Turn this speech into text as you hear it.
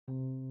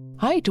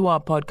Hi to our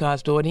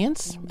podcast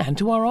audience and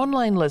to our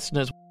online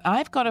listeners.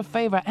 I've got a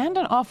favor and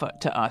an offer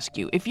to ask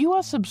you. If you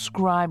are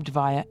subscribed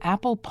via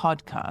Apple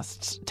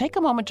Podcasts, take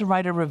a moment to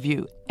write a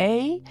review.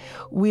 A,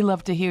 we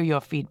love to hear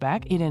your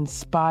feedback. It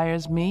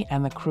inspires me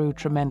and the crew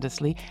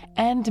tremendously.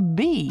 And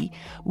B,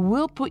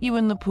 we'll put you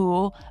in the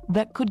pool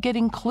that could get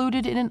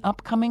included in an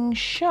upcoming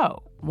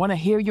show. Want to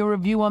hear your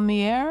review on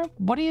the air?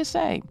 What do you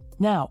say?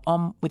 Now,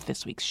 on with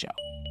this week's show.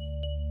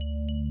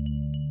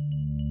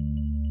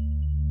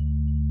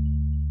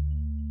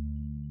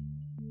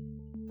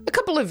 A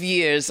couple of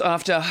years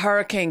after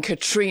Hurricane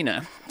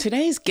Katrina,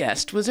 today's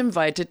guest was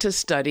invited to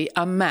study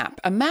a map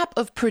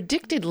of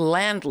predicted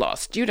land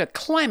loss due to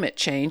climate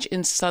change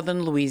in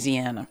southern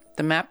Louisiana.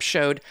 The map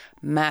showed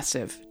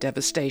massive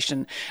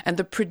devastation and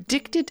the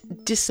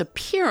predicted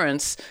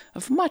disappearance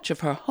of much of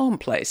her home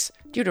place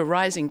due to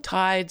rising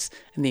tides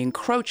and the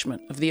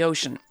encroachment of the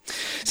ocean.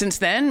 Since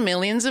then,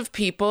 millions of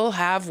people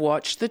have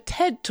watched the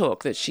TED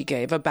Talk that she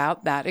gave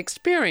about that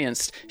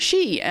experience.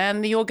 She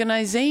and the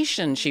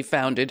organization she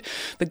founded,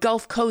 the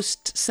Gulf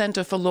Coast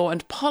Center for Law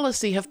and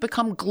Policy, have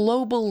become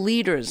global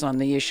leaders on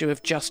the issue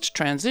of just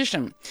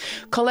transition.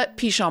 Colette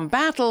Pichon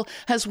Battle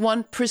has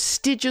won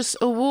prestigious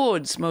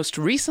awards, most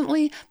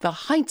recently the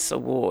Heights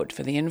Award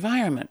for the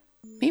Environment.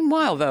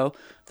 Meanwhile, though,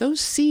 those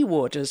sea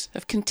waters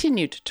have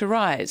continued to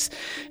rise.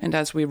 And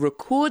as we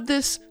record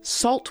this,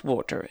 salt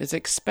water is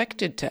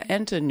expected to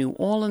enter New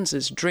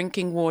Orleans'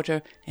 drinking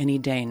water any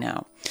day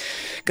now.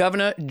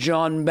 Governor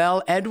John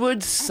Bell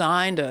Edwards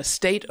signed a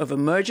state of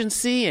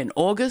emergency in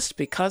August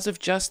because of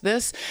just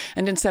this.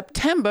 And in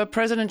September,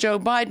 President Joe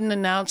Biden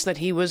announced that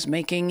he was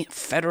making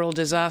federal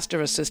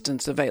disaster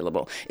assistance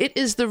available. It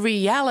is the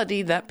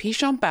reality that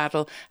Pichon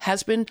Battle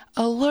has been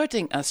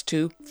alerting us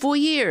to for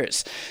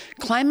years.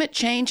 Climate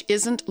change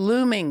isn't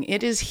looming.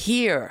 It is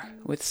here,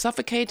 with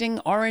suffocating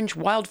orange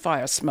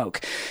wildfire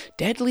smoke,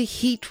 deadly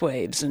heat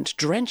waves and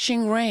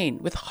drenching rain,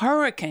 with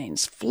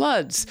hurricanes,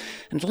 floods,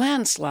 and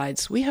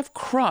landslides. We have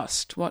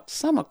crossed what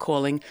some are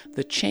calling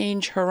the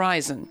change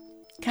horizon.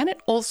 Can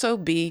it also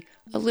be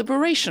a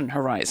liberation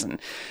horizon?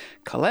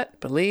 Colette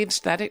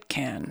believes that it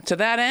can. To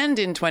that end,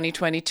 in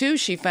 2022,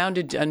 she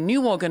founded a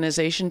new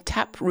organization,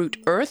 Taproot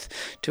Earth,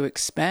 to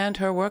expand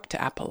her work to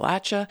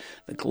Appalachia,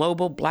 the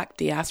global Black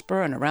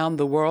diaspora, and around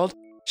the world.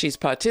 She's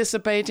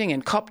participating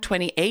in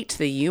COP28,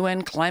 the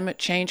UN Climate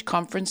Change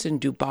Conference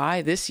in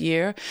Dubai this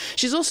year.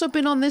 She's also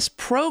been on this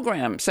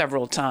program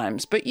several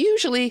times, but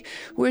usually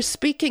we're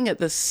speaking at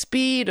the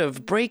speed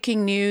of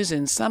breaking news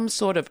in some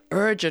sort of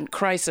urgent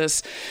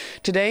crisis.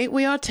 Today,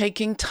 we are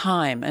taking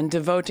time and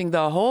devoting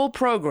the whole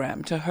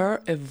program to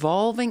her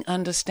evolving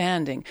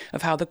understanding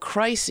of how the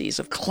crises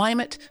of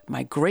climate,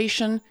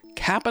 migration,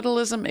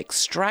 capitalism,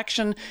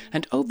 extraction,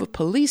 and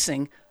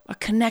over-policing are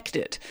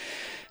connected,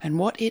 and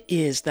what it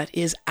is that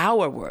is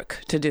our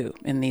work to do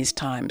in these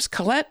times.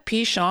 Colette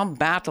Pichon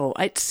Battle,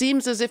 it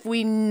seems as if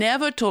we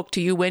never talk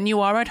to you when you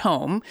are at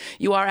home.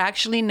 You are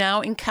actually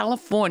now in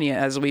California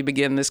as we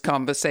begin this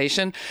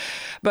conversation,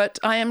 but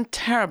I am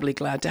terribly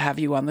glad to have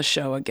you on the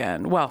show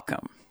again.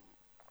 Welcome.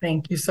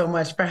 Thank you so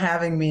much for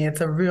having me.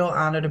 It's a real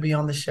honor to be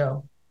on the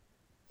show.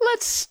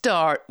 Let's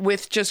start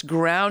with just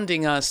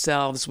grounding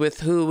ourselves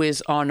with who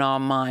is on our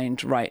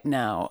mind right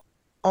now.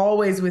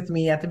 Always with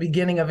me at the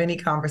beginning of any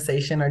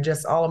conversation are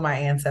just all of my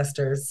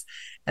ancestors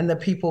and the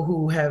people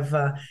who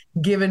have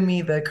given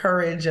me the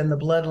courage and the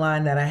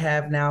bloodline that I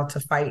have now to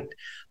fight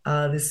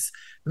this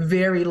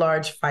very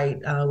large fight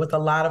with a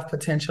lot of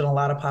potential, a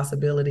lot of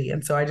possibility.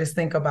 And so I just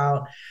think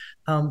about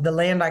the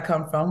land I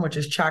come from, which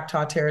is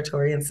Choctaw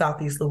territory in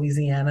Southeast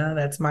Louisiana.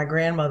 That's my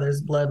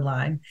grandmother's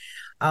bloodline.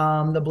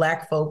 The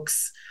Black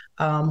folks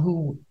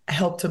who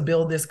helped to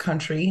build this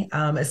country,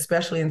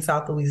 especially in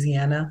South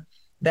Louisiana.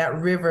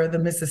 That river, the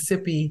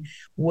Mississippi,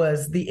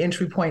 was the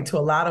entry point to a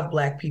lot of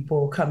Black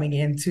people coming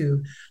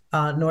into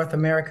North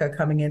America,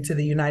 coming into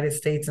the United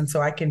States. And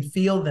so I can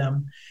feel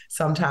them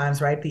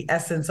sometimes, right? The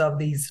essence of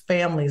these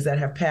families that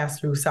have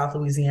passed through South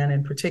Louisiana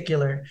in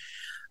particular.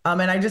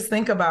 And I just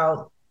think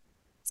about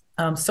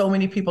so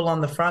many people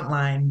on the front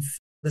lines.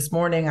 This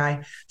morning,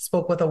 I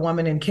spoke with a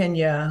woman in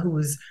Kenya who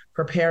was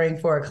preparing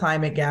for a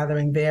climate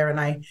gathering there.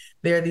 And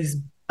there are these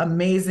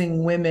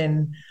amazing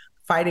women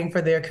fighting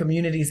for their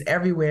communities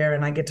everywhere.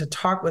 And I get to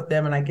talk with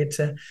them and I get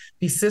to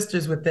be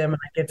sisters with them and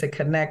I get to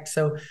connect.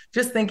 So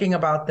just thinking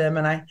about them.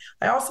 And I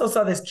also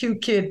saw this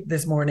cute kid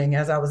this morning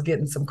as I was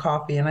getting some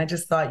coffee. And I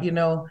just thought,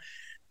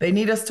 they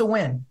need us to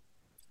win.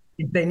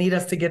 They need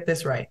us to get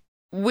this right.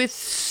 With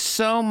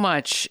so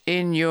much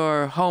in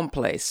your home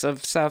place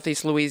of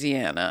Southeast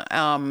Louisiana,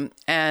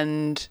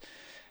 and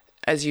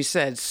as you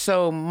said,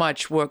 so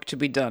much work to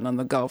be done on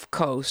the Gulf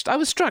Coast, I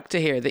was struck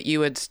to hear that you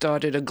had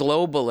started a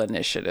global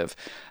initiative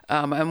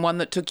and one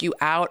that took you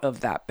out of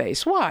that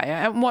base. Why?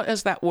 And what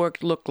does that work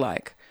look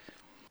like?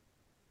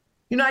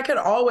 I could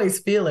always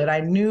feel it. I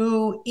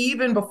knew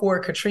even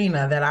before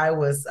Katrina that I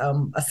was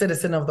a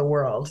citizen of the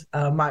world.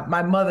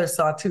 My mother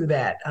saw to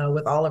that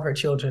with all of her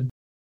children.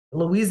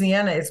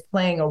 Louisiana is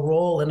playing a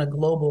role in a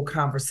global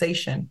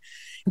conversation.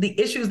 The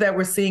issues that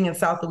we're seeing in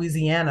South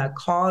Louisiana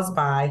caused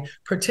by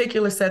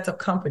particular sets of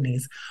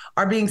companies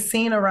are being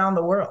seen around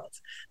the world.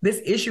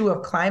 This issue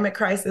of climate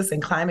crisis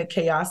and climate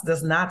chaos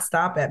does not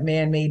stop at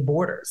man-made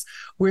borders.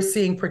 We're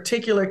seeing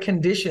particular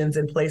conditions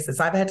in places.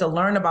 I've had to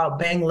learn about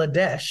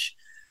Bangladesh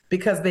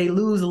because they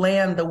lose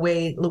land the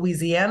way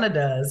Louisiana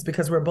does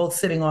because we're both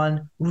sitting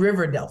on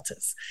river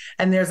deltas.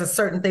 And there's a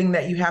certain thing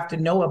that you have to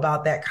know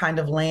about that kind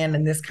of land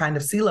and this kind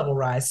of sea level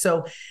rise.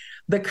 So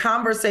the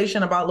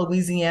conversation about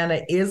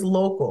Louisiana is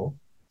local,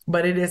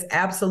 but it is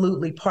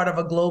absolutely part of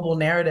a global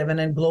narrative and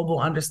a global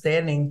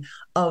understanding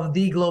of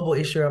the global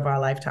issue of our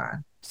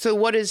lifetime. So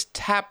what is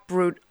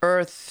Taproot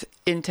Earth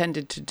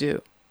intended to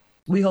do?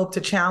 We hope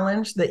to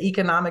challenge the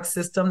economic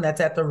system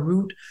that's at the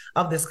root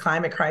of this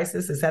climate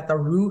crisis. It's at the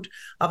root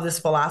of this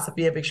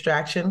philosophy of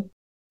extraction.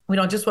 We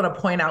don't just want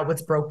to point out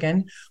what's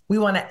broken. We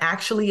want to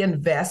actually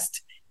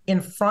invest in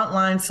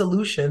frontline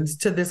solutions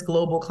to this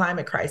global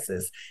climate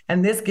crisis.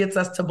 And this gets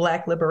us to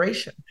Black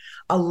liberation.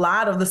 A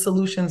lot of the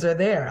solutions are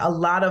there. A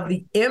lot of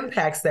the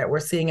impacts that we're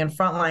seeing in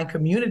frontline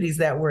communities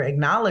that we're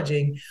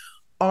acknowledging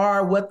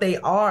are what they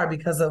are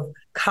because of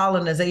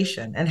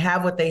colonization and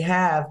have what they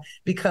have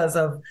because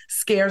of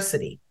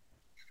scarcity.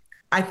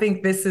 I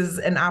think this is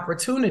an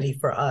opportunity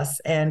for us,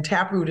 and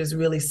Taproot is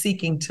really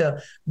seeking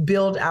to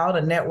build out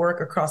a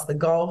network across the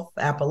Gulf,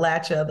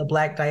 Appalachia, the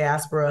Black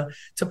diaspora,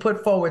 to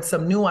put forward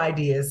some new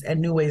ideas and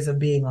new ways of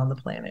being on the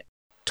planet.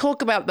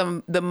 Talk about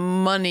the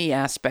money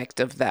aspect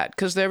of that,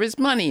 because there is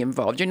money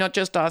involved. You're not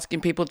just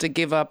asking people to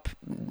give up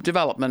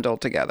development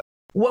altogether.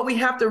 What we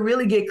have to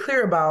really get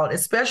clear about,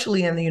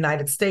 especially in the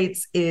United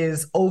States,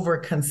 is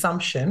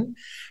overconsumption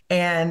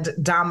and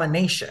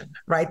domination,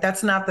 right?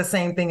 That's not the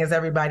same thing as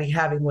everybody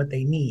having what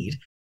they need.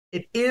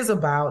 It is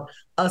about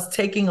us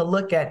taking a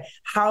look at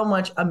how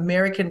much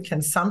American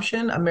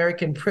consumption,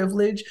 American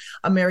privilege,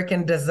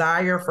 American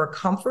desire for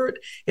comfort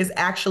is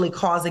actually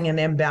causing an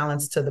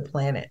imbalance to the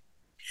planet.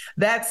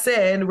 That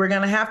said, we're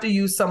going to have to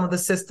use some of the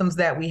systems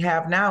that we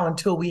have now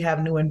until we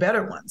have new and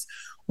better ones.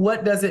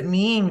 What does it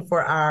mean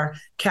for our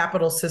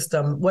capital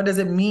system? What does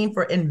it mean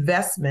for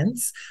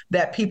investments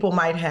that people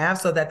might have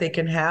so that they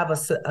can have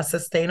a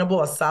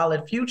sustainable, a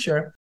solid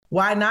future?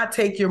 Why not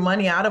take your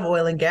money out of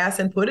oil and gas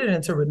and put it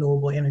into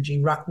renewable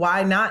energy?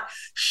 Why not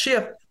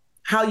shift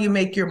how you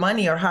make your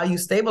money or how you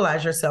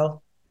stabilize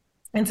yourself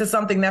into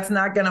something that's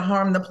not going to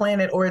harm the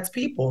planet or its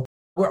people?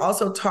 We're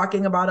also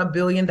talking about $1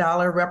 billion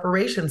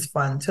reparations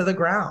fund to the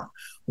ground.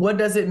 What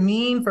does it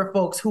mean for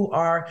folks who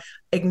are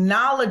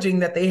acknowledging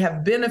that they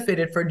have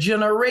benefited for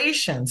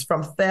generations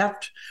from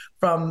theft,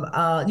 from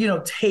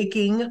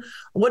taking?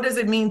 What does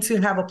it mean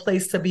to have a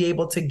place to be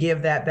able to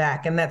give that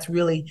back? And that's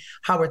really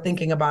how we're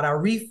thinking about our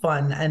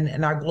refund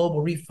and our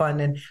global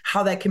refund and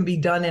how that can be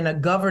done in a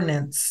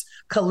governance,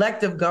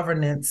 collective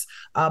governance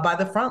by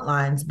the front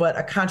lines, but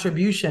a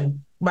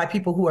contribution by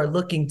people who are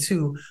looking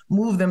to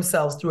move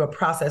themselves through a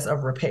process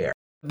of repair.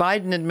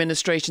 Biden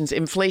administration's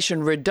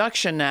Inflation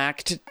Reduction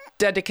Act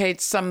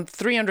dedicates some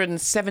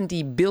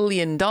 $370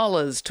 billion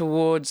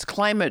towards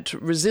climate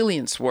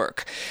resilience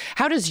work.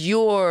 How does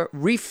your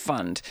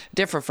refund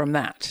differ from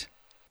that?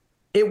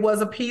 It was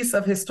a piece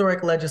of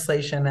historic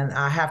legislation, and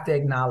I have to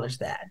acknowledge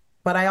that.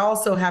 But I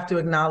also have to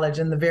acknowledge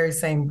in the very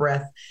same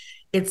breath,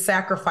 it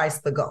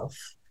sacrificed the Gulf.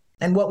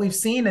 And what we've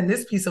seen in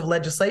this piece of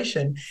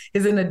legislation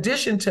is, in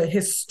addition to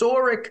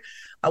historic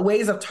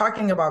ways of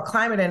talking about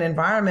climate and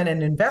environment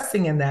and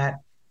investing in that,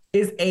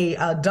 is a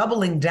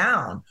doubling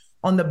down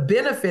on the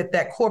benefit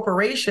that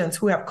corporations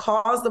who have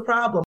caused the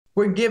problem,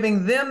 we're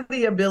giving them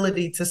the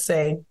ability to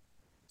say,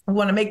 we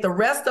want to make the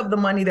rest of the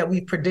money that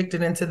we've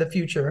predicted into the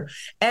future,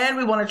 and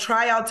we want to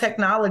try out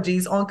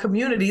technologies on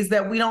communities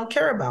that we don't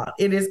care about.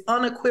 It is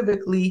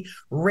unequivocally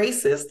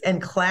racist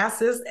and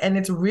classist, and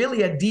it's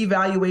really a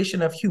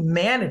devaluation of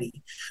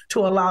humanity to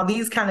allow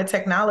these kind of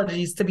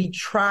technologies to be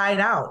tried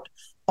out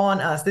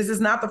on us. This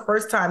is not the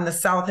first time the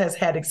South has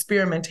had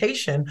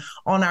experimentation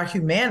on our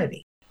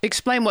humanity.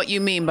 Explain what you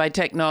mean by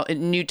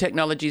new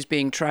technologies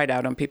being tried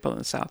out on people in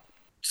the South.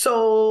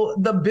 So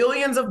the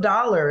billions of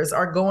dollars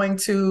are going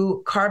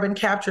to carbon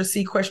capture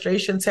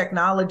sequestration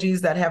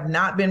technologies that have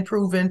not been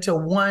proven to,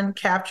 one,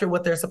 capture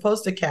what they're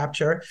supposed to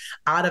capture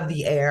out of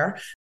the air.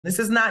 This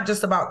is not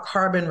just about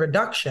carbon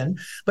reduction,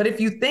 but if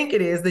you think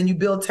it is, then you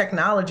build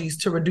technologies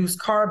to reduce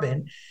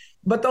carbon.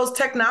 But those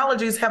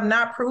technologies have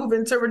not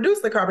proven to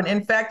reduce the carbon.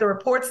 In fact, the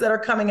reports that are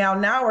coming out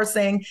now are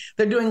saying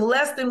they're doing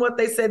less than what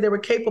they said they were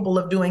capable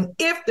of doing,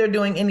 if they're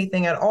doing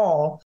anything at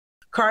all.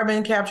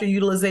 Carbon capture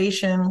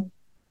utilization,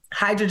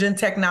 hydrogen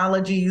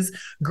technologies,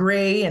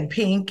 gray and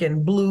pink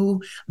and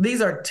blue.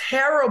 These are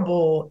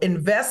terrible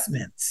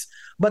investments,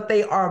 but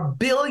they are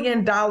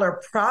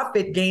billion-dollar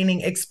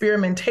profit-gaining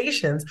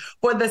experimentations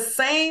for the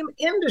same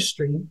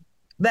industry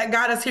that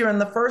got us here in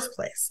the first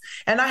place.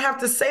 And I have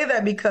to say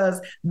that because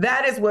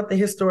that is what the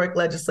historic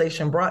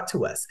legislation brought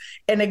to us,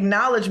 an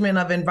acknowledgement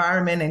of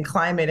environment and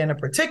climate in a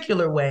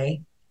particular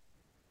way,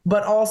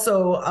 but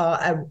also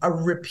a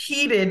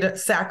repeated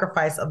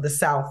sacrifice of the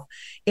South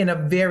in a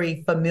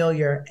very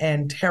familiar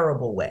and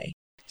terrible way.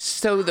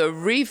 So the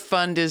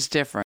refund is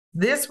different.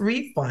 This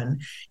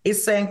refund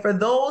is saying for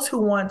those who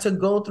want to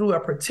go through a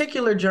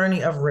particular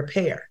journey of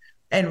repair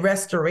and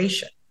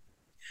restoration,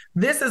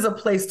 this is a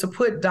place to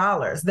put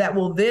dollars that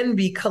will then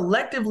be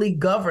collectively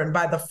governed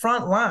by the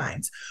front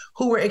lines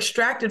who were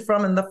extracted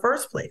from in the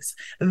first place.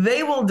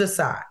 They will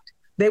decide.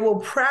 They will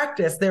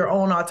practice their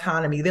own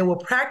autonomy. They will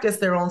practice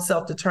their own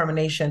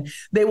self-determination.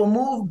 They will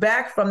move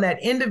back from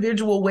that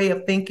individual way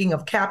of thinking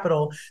of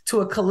capital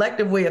to a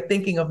collective way of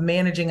thinking of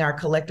managing our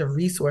collective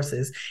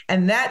resources.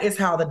 And that is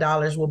how the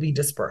dollars will be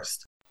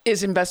dispersed.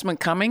 Is investment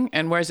coming,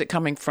 and where is it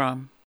coming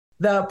from?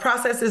 The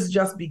process has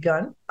just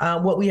begun.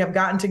 What we have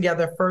gotten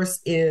together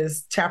first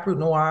is Taproot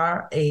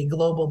Noir, a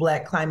global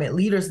Black climate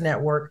leaders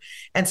network,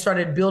 and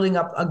started building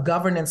up a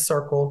governance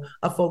circle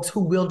of folks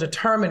who will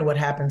determine what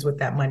happens with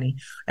that money.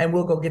 And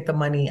we'll go get the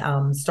money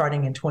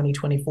starting in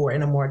 2024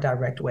 in a more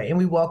direct way. And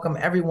we welcome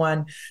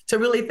everyone to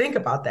really think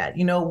about that.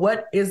 You know,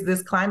 what is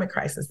this climate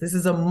crisis? This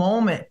is a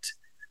moment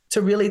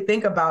to really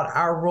think about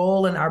our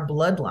role in our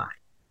bloodline.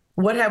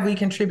 What have we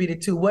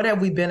contributed to? What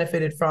have we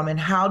benefited from? And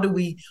how do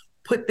we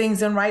put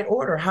things in right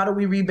order? How do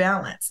we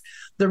rebalance?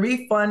 The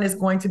refund is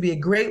going to be a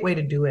great way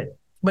to do it,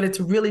 but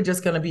it's really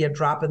just going to be a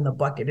drop in the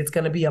bucket. It's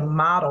going to be a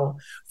model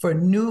for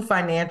new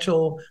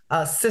financial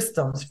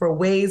systems, for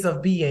ways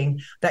of being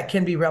that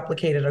can be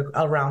replicated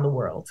around the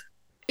world.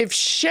 If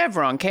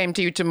Chevron came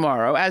to you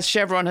tomorrow, as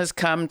Chevron has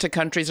come to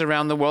countries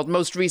around the world,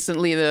 most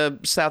recently the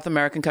South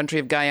American country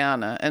of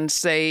Guyana, and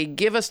say,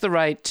 give us the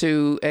right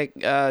to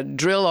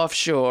drill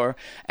offshore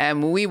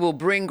and we will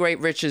bring great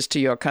riches to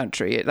your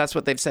country. That's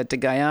what they've said to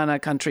Guyana, a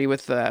country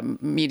with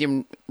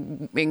medium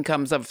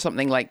incomes of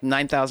something like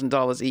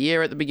 $9,000 a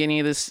year at the beginning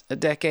of this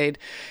decade.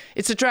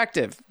 It's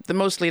attractive.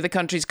 Mostly the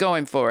country's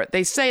going for it.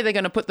 They say they're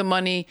going to put the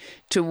money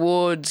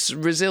towards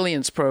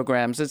resilience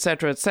programs, et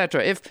cetera, et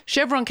cetera. If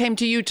Chevron came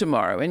to you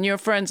tomorrow and your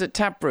friends at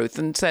Taproot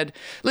and said,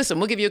 listen,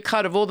 we'll give you a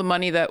cut of all the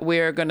money that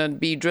we're going to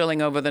be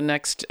drilling over the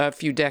next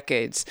few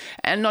decades,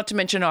 and not to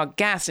mention our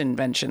gas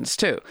inventions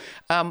too.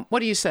 What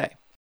do you say?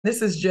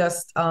 This is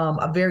just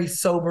a very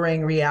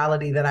sobering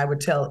reality that I would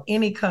tell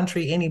any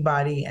country,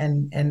 anybody,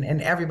 and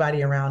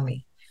everybody around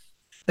me.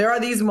 There are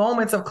these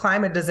moments of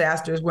climate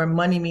disasters where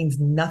money means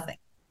nothing.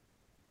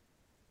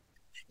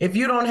 If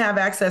you don't have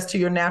access to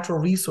your natural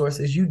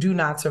resources, you do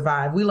not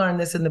survive. We learned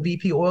this in the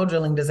BP oil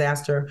drilling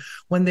disaster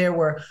when there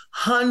were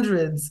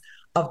hundreds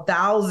of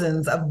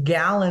thousands of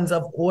gallons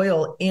of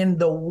oil in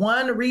the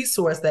one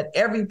resource that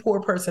every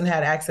poor person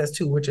had access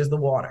to, which is the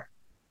water.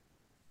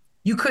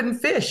 You couldn't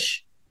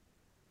fish.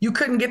 You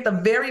couldn't get the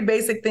very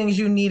basic things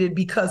you needed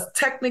because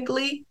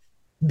technically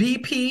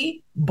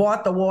BP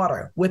bought the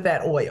water with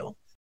that oil.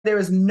 There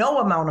is no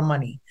amount of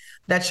money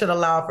that should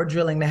allow for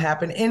drilling to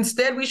happen.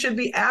 Instead, we should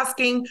be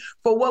asking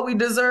for what we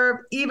deserve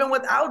even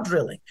without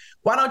drilling.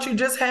 Why don't you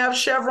just have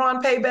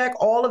Chevron pay back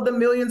all of the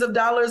millions of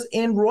dollars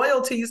in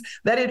royalties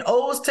that it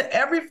owes to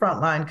every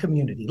frontline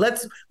community?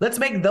 Let's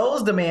make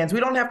those demands. We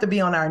don't have to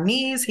be on our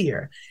knees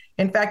here.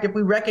 In fact, if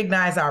we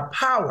recognize our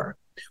power,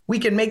 we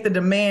can make the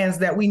demands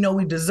that we know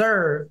we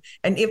deserve.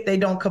 And if they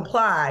don't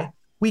comply,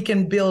 we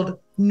can build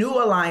new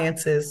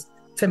alliances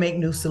to make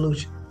new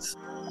solutions.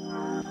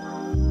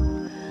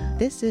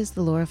 This is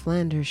the Laura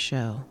Flanders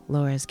Show.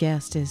 Laura's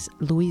guest is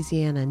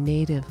Louisiana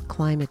native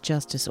climate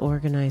justice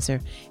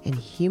organizer and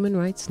human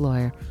rights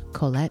lawyer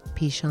Colette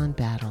Pichon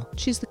Battle.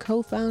 She's the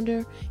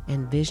co-founder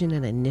and vision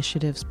and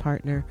initiatives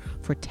partner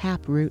for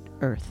Taproot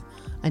Earth,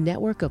 a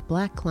network of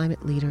Black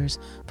climate leaders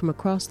from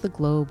across the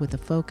globe with a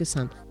focus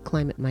on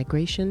climate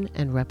migration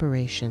and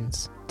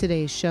reparations.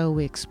 Today's show,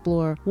 we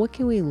explore what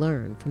can we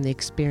learn from the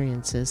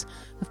experiences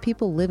of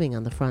people living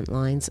on the front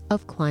lines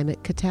of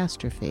climate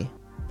catastrophe.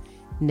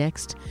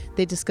 Next,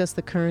 they discuss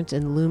the current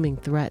and looming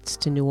threats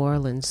to New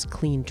Orleans'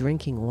 clean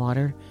drinking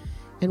water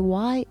and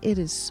why it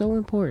is so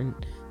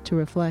important to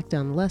reflect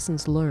on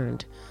lessons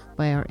learned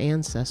by our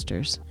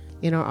ancestors.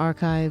 In our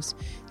archives,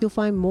 you'll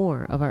find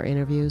more of our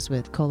interviews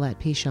with Colette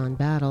Pichon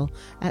Battle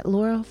at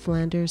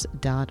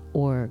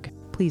lauraflanders.org.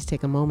 Please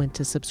take a moment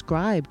to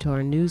subscribe to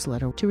our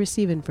newsletter to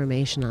receive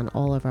information on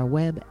all of our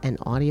web and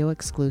audio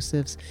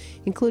exclusives,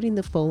 including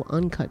the full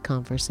uncut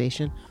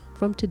conversation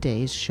from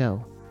today's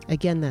show.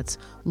 Again, that's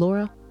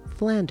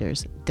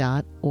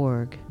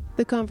lauraflanders.org.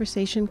 The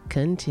conversation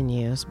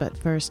continues, but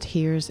first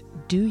here's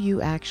Do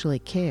You Actually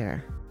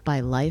Care?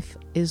 By Life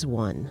is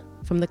One.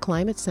 From the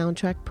Climate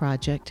Soundtrack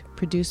Project,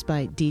 produced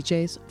by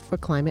DJs for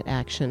Climate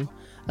Action,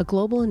 a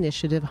global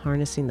initiative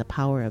harnessing the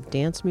power of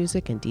dance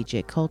music and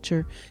DJ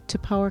culture to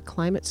power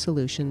climate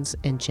solutions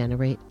and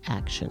generate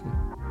action.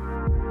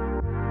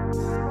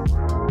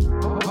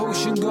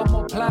 Ocean got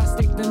more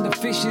plastic than the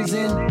fish is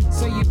in.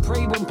 So you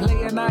pray when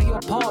playing out your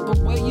part, but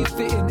where you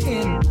fitting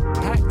in?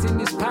 Packed in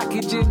this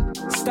packaging,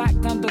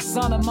 stacked under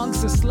sun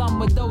amongst the slum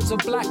with those of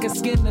blacker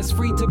skin that's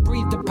free to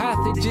breathe the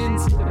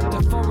pathogens.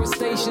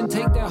 Deforestation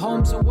take their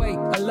homes away,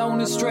 alone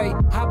and straight.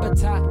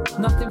 Habitat,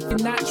 nothing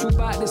natural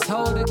about this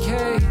whole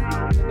decay.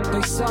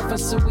 They suffer,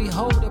 so we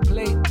hold a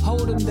plate,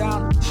 hold them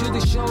down.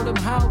 Should've showed them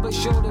how, but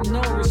showed them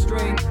no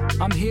restraint.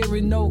 I'm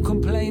hearing no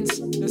complaints.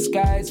 The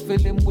skies,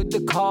 filling with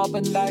the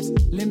carbon lights.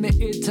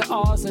 Limited to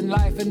ours and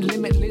life and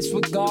limitless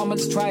with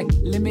garments. Try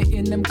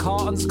limiting them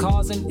cartons,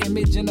 cars and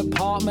image in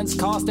apartments.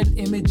 Cast an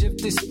image of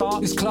this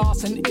spark, this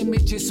class and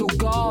image is all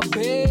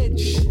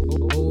garbage.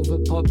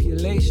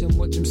 Overpopulation,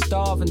 watch them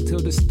starve until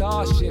the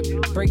starship.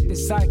 Break the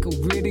cycle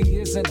really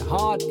isn't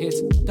hard,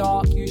 it's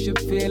dark. You should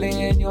feel it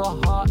in your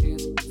heart.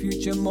 It's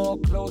future more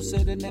closer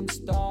than them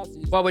stars.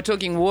 While we're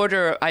talking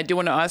water, I do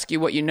want to ask you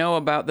what you know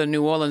about the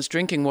New Orleans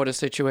drinking water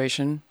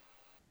situation.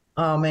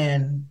 Oh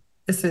man,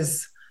 this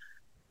is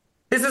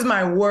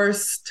my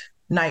worst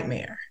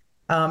nightmare.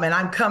 And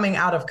I'm coming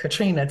out of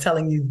Katrina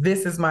telling you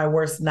this is my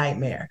worst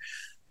nightmare.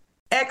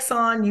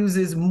 Exxon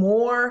uses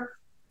more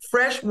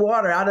fresh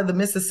water out of the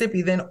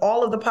Mississippi than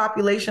all of the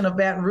population of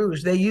Baton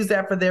Rouge. They use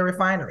that for their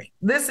refinery.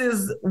 This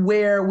is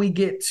where we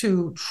get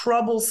to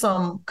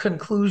troublesome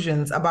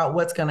conclusions about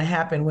what's going to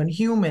happen when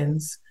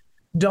humans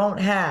don't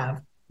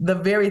have the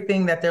very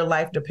thing that their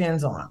life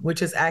depends on,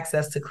 which is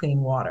access to clean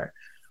water.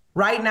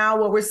 Right now,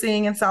 what we're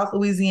seeing in South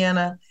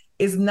Louisiana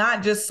is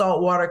not just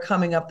salt water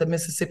coming up the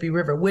Mississippi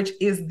River, which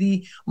is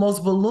the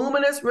most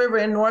voluminous river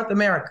in North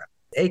America.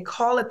 They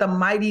call it the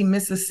mighty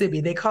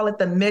Mississippi. They call it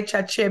the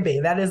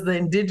Mechachebe. That is the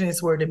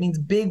indigenous word. It means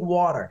big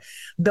water.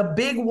 The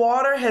big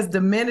water has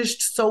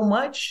diminished so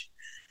much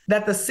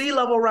that the sea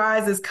level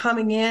rise is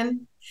coming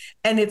in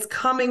and it's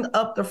coming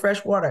up the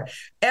fresh water.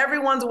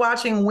 Everyone's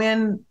watching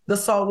when the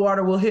salt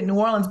water will hit New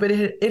Orleans, but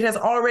it has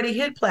already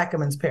hit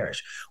Plaquemines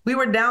Parish. We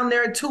were down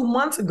there 2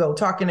 months ago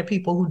talking to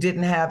people who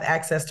didn't have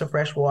access to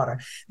fresh water.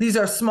 These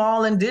are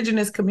small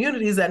indigenous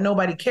communities that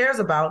nobody cares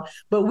about,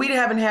 but we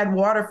haven't had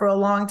water for a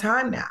long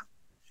time now.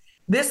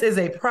 This is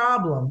a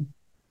problem,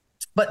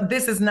 but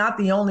this is not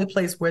the only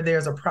place where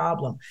there's a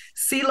problem.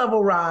 Sea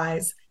level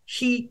rise,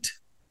 heat,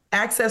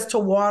 access to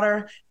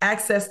water,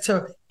 access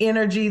to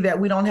energy that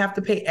we don't have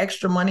to pay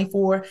extra money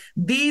for.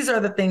 These are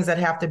the things that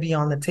have to be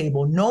on the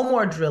table. No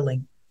more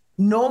drilling,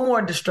 no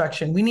more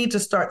destruction. We need to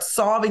start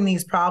solving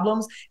these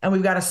problems, and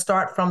we've got to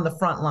start from the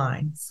front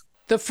lines.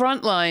 The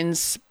front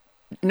lines,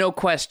 no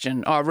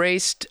question, are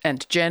raced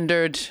and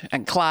gendered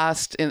and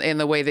classed in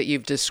the way that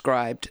you've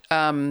described.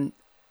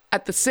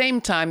 At the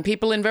same time,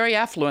 people in very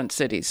affluent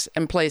cities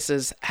and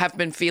places have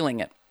been feeling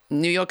it.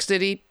 New York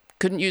City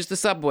couldn't use the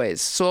subways,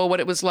 saw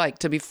what it was like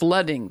to be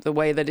flooding the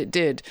way that it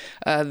did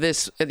at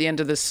the end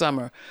of this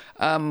summer.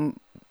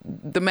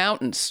 The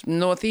mountains,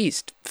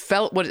 Northeast,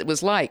 felt what it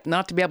was like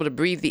not to be able to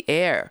breathe the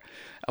air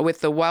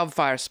with the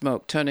wildfire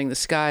smoke turning the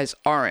skies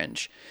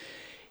orange.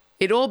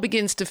 It all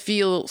begins to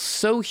feel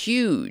so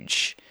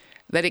huge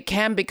that it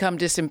can become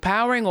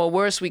disempowering, or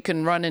worse, we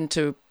can run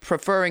into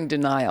preferring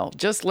denial.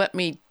 Just let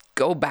me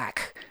go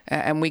back,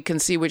 and we can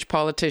see which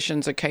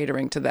politicians are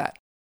catering to that.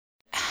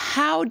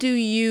 How do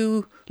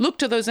you look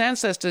to those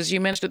ancestors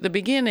you mentioned at the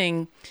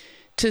beginning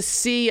to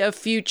see a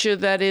future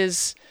that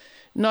is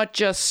not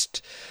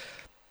just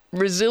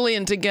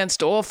resilient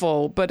against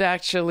awful, but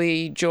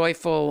actually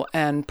joyful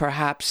and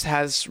perhaps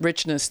has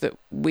richness that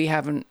we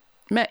haven't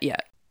met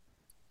yet?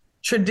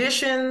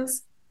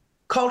 Traditions,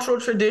 cultural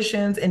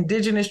traditions,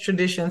 indigenous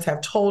traditions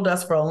have told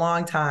us for a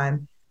long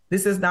time,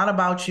 this is not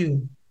about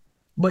you,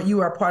 but you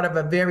are part of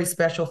a very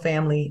special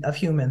family of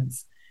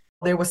humans.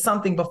 There was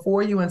something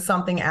before you and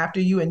something after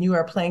you, and you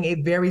are playing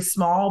a very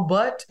small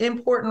but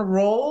important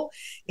role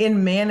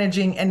in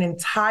managing an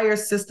entire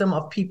system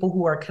of people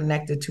who are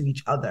connected to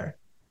each other.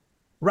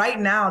 Right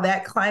now,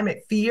 that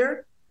climate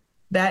fear,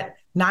 that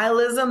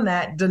nihilism,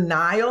 that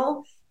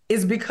denial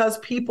is because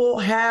people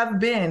have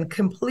been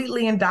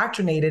completely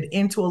indoctrinated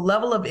into a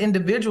level of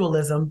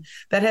individualism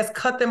that has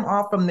cut them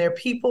off from their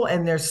people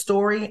and their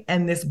story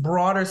and this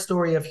broader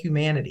story of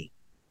humanity.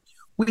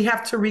 We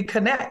have to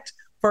reconnect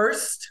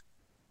first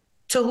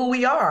to who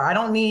we are. I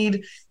don't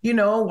need,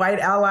 white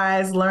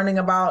allies learning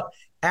about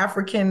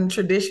African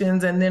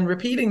traditions and then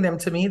repeating them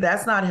to me.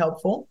 That's not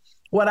helpful.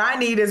 What I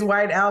need is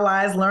white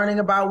allies learning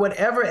about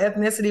whatever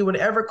ethnicity,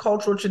 whatever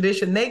cultural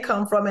tradition they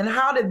come from, and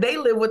how did they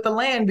live with the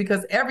land,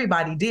 because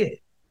everybody did.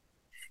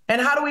 And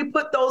how do we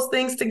put those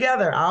things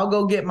together? I'll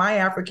go get my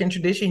African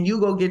tradition. You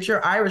go get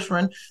your Irish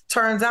one.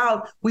 Turns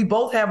out we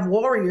both have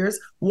warriors.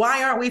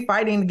 Why aren't we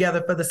fighting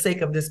together for the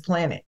sake of this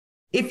planet?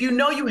 If you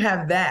know you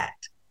have that,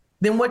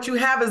 then what you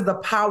have is the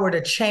power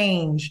to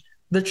change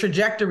the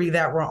trajectory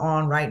that we're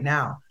on right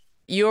now.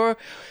 You're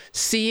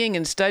seeing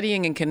and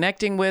studying and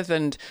connecting with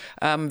and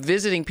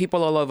visiting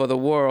people all over the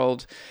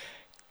world.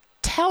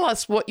 Tell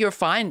us what you're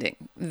finding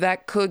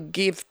that could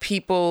give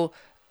people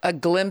a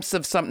glimpse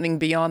of something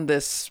beyond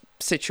this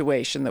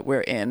situation that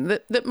we're in,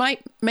 that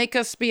might make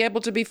us be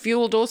able to be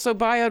fueled also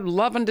by a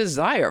love and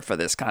desire for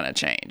this kind of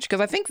change. Because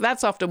I think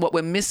that's often what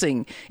we're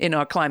missing in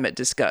our climate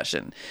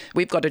discussion.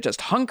 We've got to just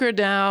hunker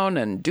down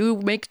and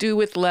make do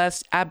with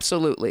less,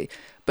 absolutely.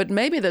 But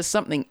maybe there's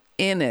something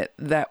in it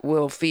that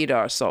will feed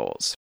our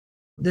souls.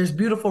 There's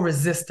beautiful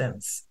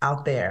resistance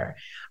out there.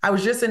 I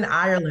was just in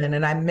Ireland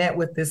and I met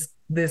with this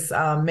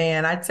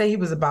man. I'd say he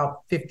was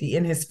about 50,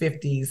 in his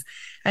 50s.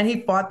 And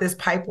he fought this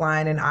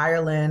pipeline in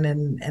Ireland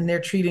and they're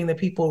treating the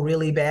people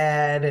really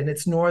bad. And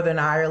it's Northern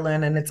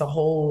Ireland and it's a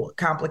whole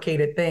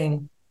complicated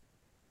thing.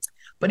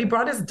 but he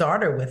brought his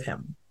daughter with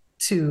him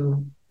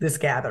to this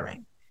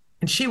gathering,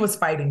 and she was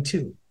fighting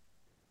too.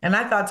 And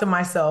I thought to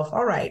myself,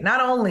 all right,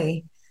 not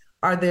only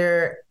are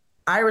there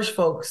Irish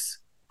folks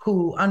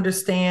who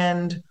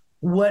understand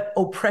what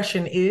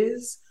oppression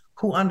is,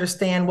 who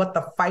understand what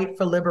the fight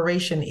for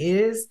liberation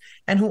is,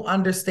 and who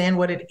understand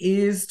what it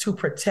is to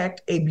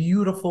protect a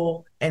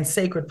beautiful and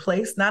sacred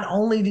place. Not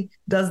only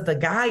does the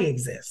guy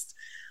exist,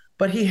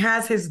 but he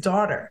has his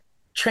daughter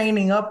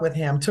training up with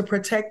him to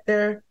protect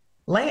their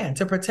land,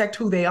 to protect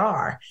who they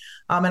are.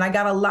 And I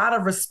got a lot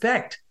of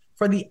respect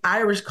for the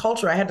Irish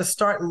culture. I had to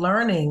start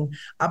learning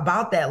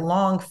about that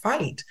long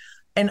fight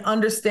and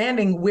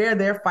understanding where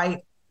their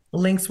fight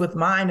links with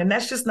mine. And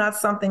that's just not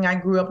something I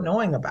grew up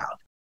knowing about.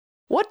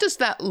 What does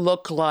that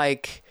look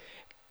like?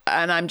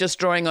 And I'm just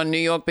drawing on New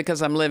York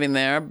because I'm living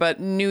there, but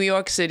New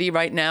York City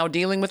right now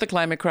dealing with a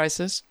climate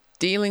crisis,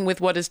 dealing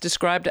with what is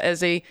described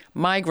as a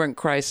migrant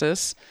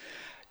crisis,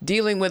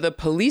 dealing with a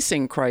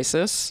policing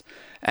crisis,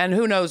 and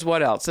who knows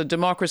what else, a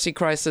democracy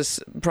crisis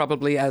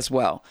probably as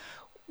well.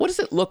 What does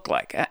it look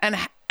like?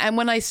 And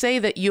when I say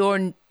that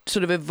your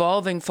sort of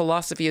evolving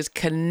philosophy is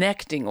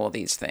connecting all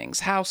these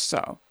things, how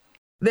so?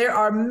 There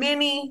are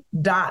many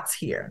dots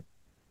here,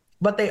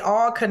 but they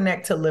all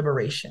connect to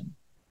liberation.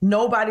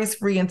 Nobody's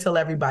free until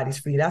everybody's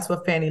free. That's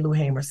what Fannie Lou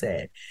Hamer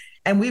said.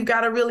 And we've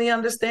got to really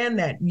understand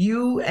that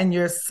you and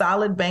your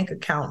solid bank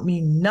account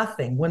mean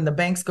nothing when the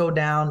banks go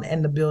down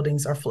and the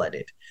buildings are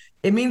flooded.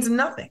 It means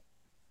nothing.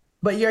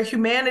 But your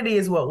humanity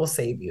is what will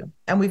save you.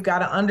 And we've got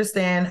to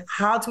understand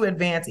how to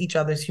advance each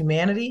other's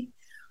humanity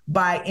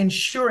by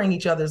ensuring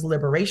each other's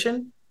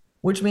liberation,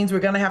 which means we're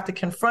going to have to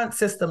confront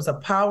systems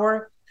of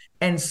power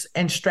and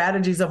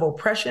strategies of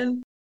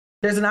oppression.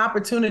 There's an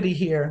opportunity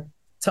here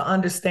to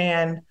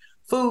understand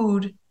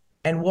food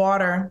and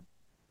water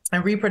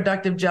and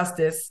reproductive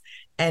justice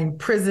and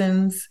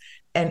prisons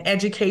and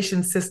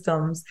education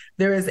systems.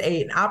 There is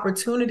an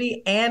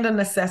opportunity and a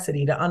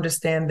necessity to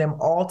understand them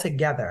all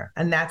together.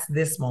 And that's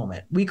this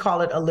moment. We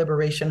call it a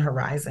liberation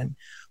horizon.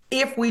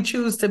 If we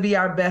choose to be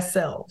our best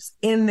selves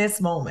in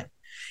this moment,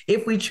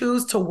 if we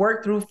choose to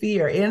work through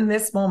fear in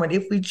this moment,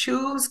 if we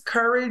choose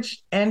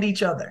courage and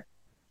each other,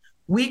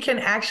 we can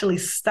actually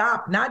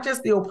stop not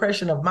just the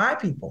oppression of my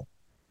people,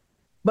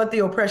 but the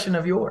oppression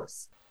of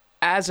yours.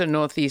 As a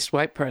Northeast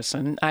white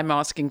person, I'm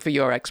asking for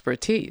your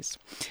expertise.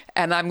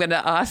 And I'm going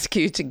to ask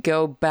you to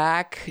go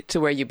back to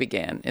where you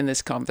began in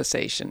this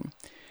conversation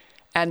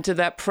and to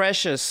that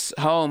precious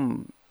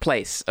home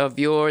place of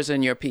yours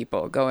and your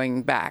people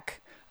going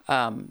back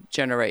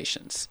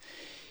generations.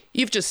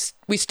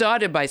 We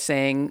started by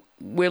saying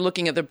we're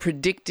looking at the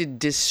predicted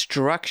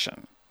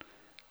destruction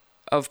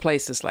of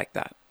places like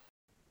that.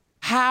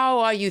 How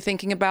are you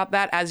thinking about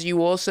that as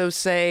you also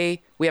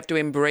say we have to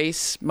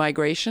embrace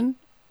migration?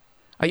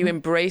 Are you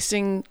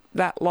embracing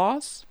that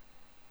loss?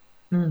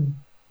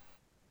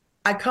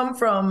 I come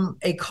from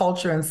a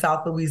culture in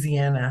South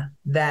Louisiana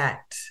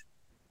that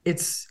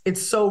it's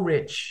so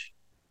rich.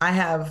 I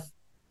have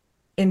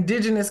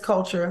indigenous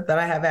culture that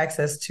I have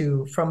access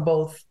to from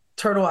both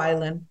Turtle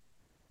Island,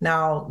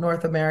 now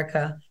North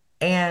America,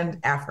 and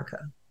Africa.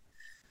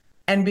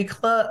 And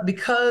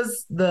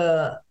because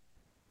the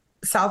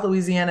South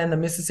Louisiana and the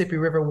Mississippi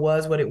River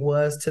was what it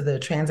was to the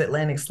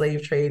transatlantic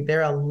slave trade,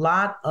 there are a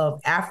lot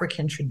of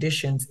African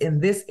traditions in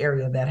this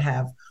area that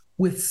have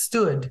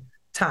withstood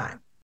time.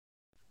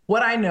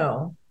 What I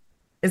know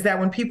is that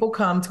when people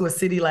come to a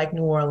city like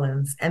New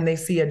Orleans and they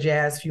see a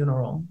jazz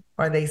funeral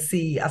or they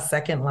see a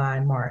second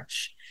line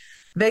march,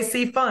 they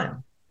see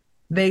fun,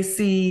 they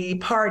see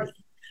party,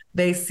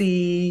 they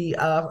see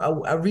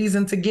a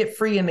reason to get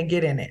free and to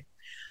get in it.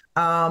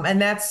 And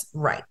that's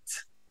right.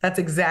 That's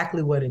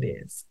exactly what it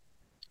is.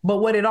 But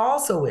what it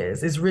also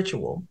is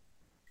ritual.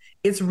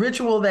 It's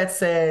ritual that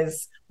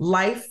says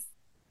life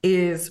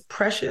is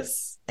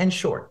precious and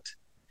short.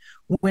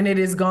 When it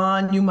is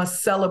gone, you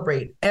must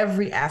celebrate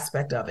every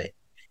aspect of it.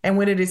 And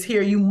when it is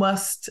here, you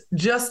must,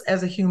 just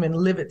as a human,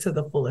 live it to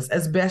the fullest,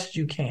 as best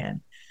you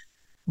can.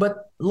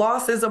 But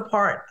loss is a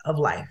part of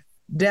life.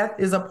 Death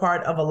is a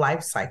part of a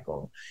life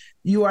cycle.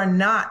 You are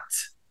not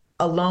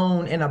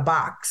alone in a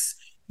box.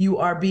 You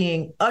are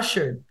being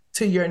ushered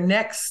to your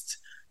next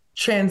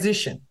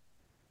transition.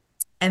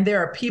 And there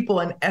are people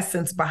in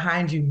essence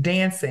behind you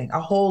dancing,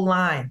 a whole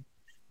line,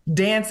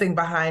 dancing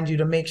behind you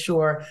to make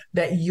sure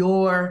that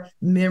your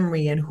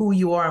memory and who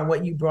you are and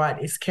what you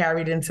brought is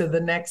carried into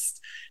the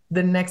next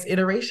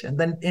iteration,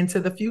 then into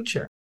the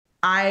future.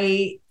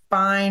 I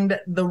find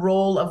the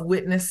role of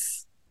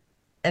witness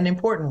an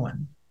important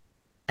one.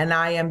 And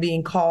I am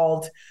being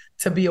called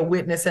to be a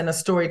witness and a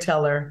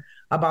storyteller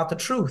about the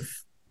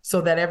truth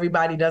so that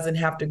everybody doesn't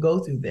have to go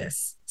through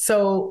this.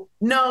 So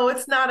no,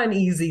 it's not an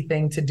easy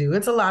thing to do.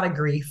 It's a lot of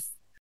grief.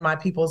 My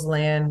people's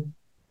land,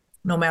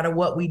 no matter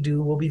what we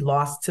do, will be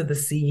lost to the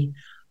sea,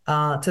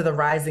 to the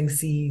rising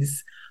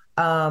seas.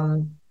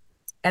 And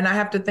I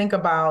have to think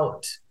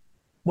about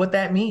what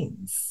that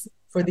means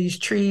for these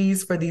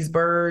trees, for these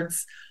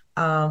birds,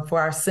 for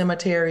our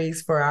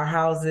cemeteries, for our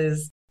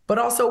houses, but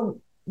also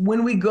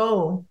when we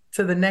go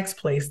to the next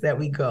place that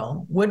we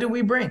go, what do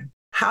we bring?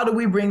 how do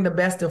we bring the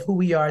best of who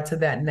we are to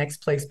that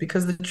next place?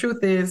 Because the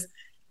truth is,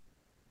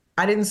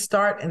 I didn't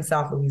start in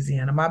South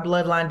Louisiana. My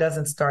bloodline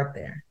doesn't start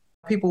there.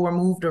 People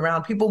moved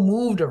around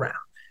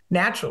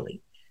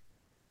naturally.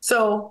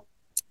 So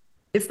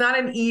it's not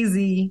an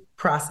easy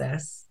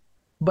process,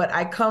 but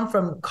I come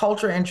from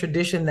culture and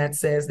tradition that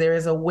says there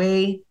is a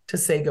way to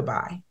say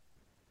goodbye.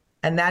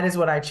 And that is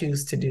what I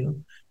choose to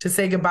do, to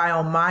say goodbye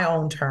on my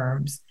own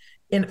terms,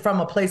 from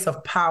a place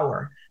of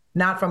power,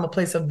 not from a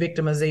place of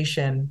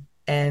victimization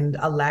and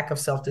a lack of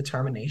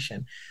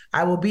self-determination.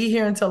 I will be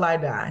here until I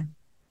die.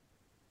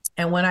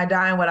 And when I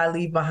die and what I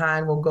leave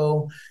behind will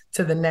go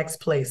to the next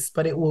place,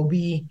 but it will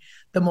be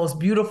the most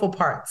beautiful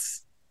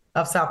parts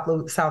of South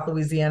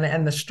Louisiana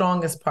and the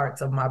strongest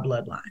parts of my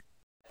bloodline.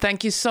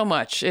 Thank you so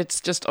much. It's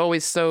just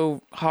always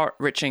so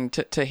heart-wrenching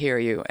to hear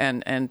you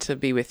and to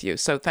be with you.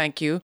 So thank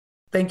you.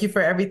 Thank you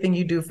for everything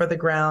you do for the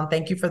ground.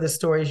 Thank you for the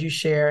stories you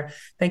share.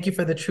 Thank you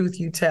for the truth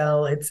you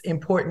tell. It's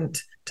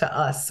important to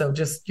us. So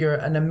just, you're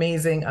an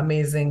amazing,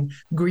 amazing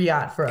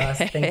griot for us.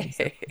 Thank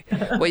you.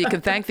 Well, you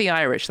can thank the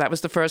Irish. That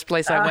was the first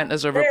place I went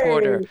as a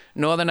reporter,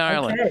 Northern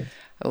Ireland. Okay.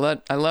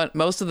 I learned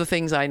most of the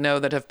things I know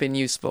that have been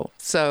useful.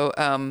 So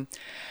I'm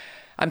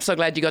so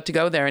glad you got to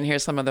go there and hear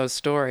some of those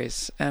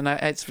stories. And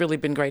it's really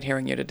been great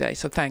hearing you today.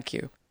 So thank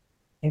you.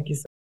 Thank you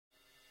so much.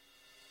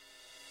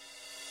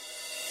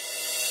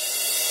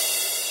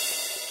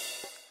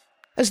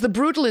 As the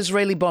brutal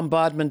Israeli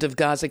bombardment of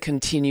Gaza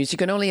continues, you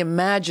can only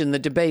imagine the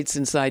debates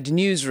inside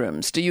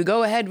newsrooms. Do you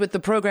go ahead with the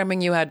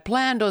programming you had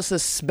planned or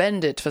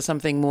suspend it for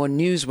something more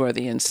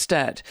newsworthy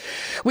instead?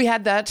 We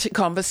had that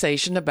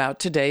conversation about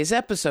today's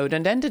episode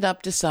and ended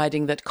up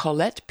deciding that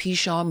Colette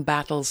Pichon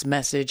Battle's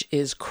message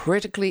is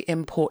critically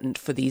important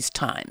for these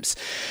times.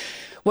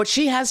 What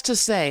she has to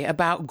say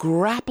about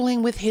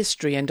grappling with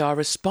history and our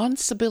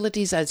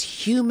responsibilities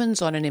as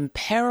humans on an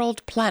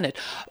imperiled planet,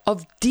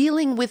 of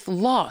dealing with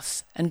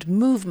loss and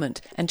movement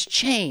and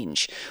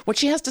change. What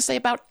she has to say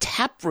about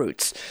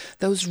taproots,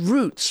 those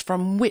roots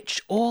from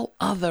which all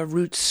other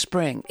roots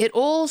spring. It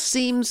all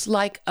seems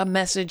like a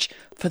message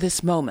for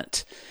this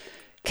moment.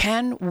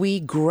 Can we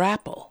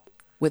grapple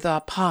with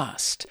our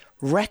past,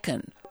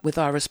 reckon with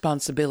our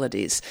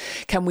responsibilities?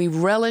 Can we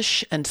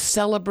relish and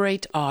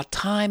celebrate our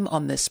time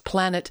on this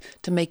planet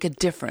to make a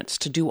difference,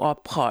 to do our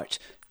part,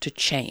 to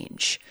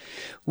change?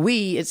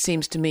 We, it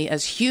seems to me,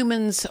 as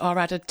humans are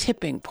at a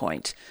tipping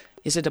point.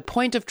 Is it a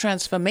point of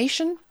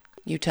transformation?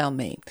 You tell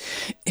me.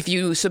 If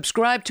you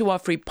subscribe to our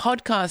free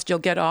podcast, you'll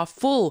get our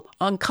full,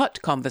 uncut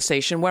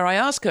conversation where I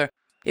ask her,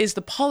 is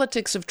the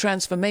politics of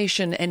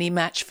transformation any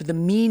match for the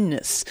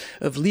meanness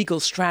of legal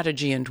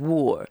strategy and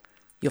war?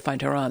 You'll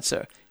find her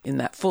answer in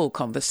that full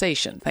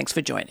conversation. Thanks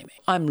for joining me.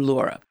 I'm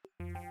Laura.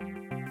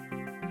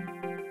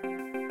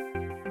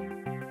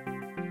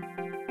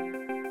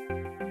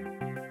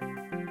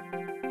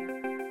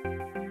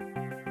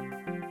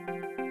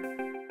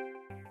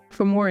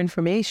 For more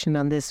information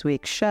on this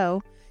week's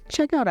show,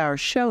 check out our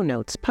show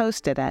notes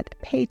posted at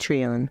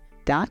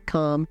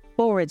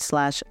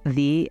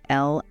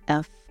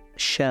patreon.com/TheLF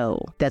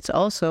Show. That's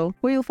also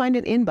where you'll find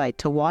an invite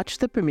to watch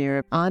the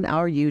premiere on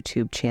our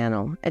YouTube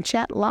channel and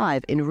chat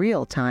live in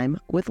real time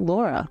with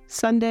Laura,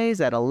 Sundays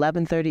at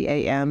 11:30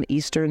 a.m.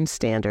 Eastern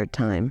Standard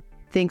Time.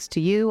 Thanks to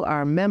you,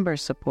 our member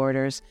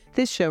supporters,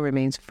 this show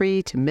remains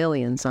free to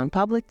millions on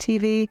public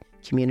TV,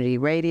 community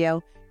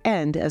radio,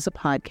 and as a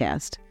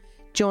podcast.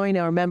 Join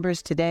our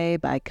members today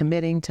by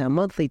committing to a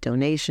monthly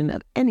donation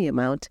of any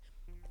amount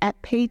at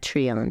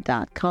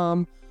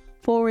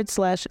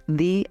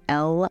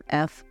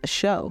patreon.com/TheLF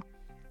Show,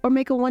 or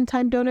make a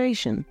one-time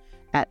donation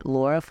at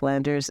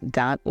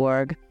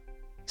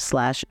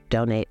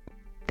lauraflanders.org/donate.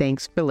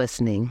 Thanks for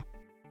listening.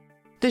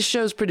 This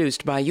show's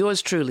produced by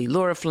yours truly,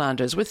 Laura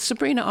Flanders, with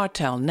Sabrina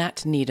Artel,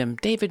 Nat Needham,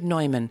 David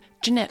Neumann,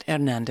 Jeanette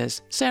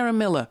Hernandez, Sarah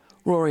Miller,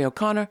 Rory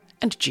O'Connor,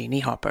 and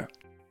Jeannie Hopper.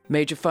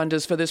 Major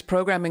funders for this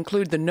program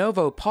include the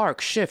Novo Park,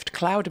 Shift,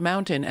 Cloud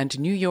Mountain, and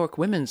New York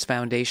Women's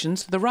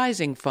Foundations, the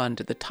Rising Fund,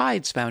 the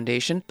Tides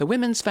Foundation, the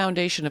Women's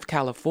Foundation of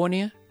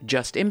California,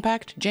 Just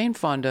Impact, Jane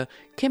Fonda,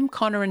 Kim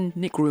Connor and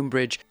Nick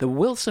Roombridge, the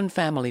Wilson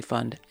Family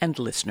Fund, and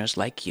listeners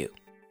like you.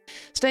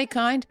 Stay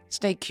kind,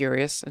 stay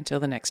curious. Until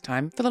the next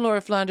time, for the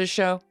Laura Flanders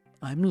Show,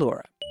 I'm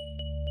Laura.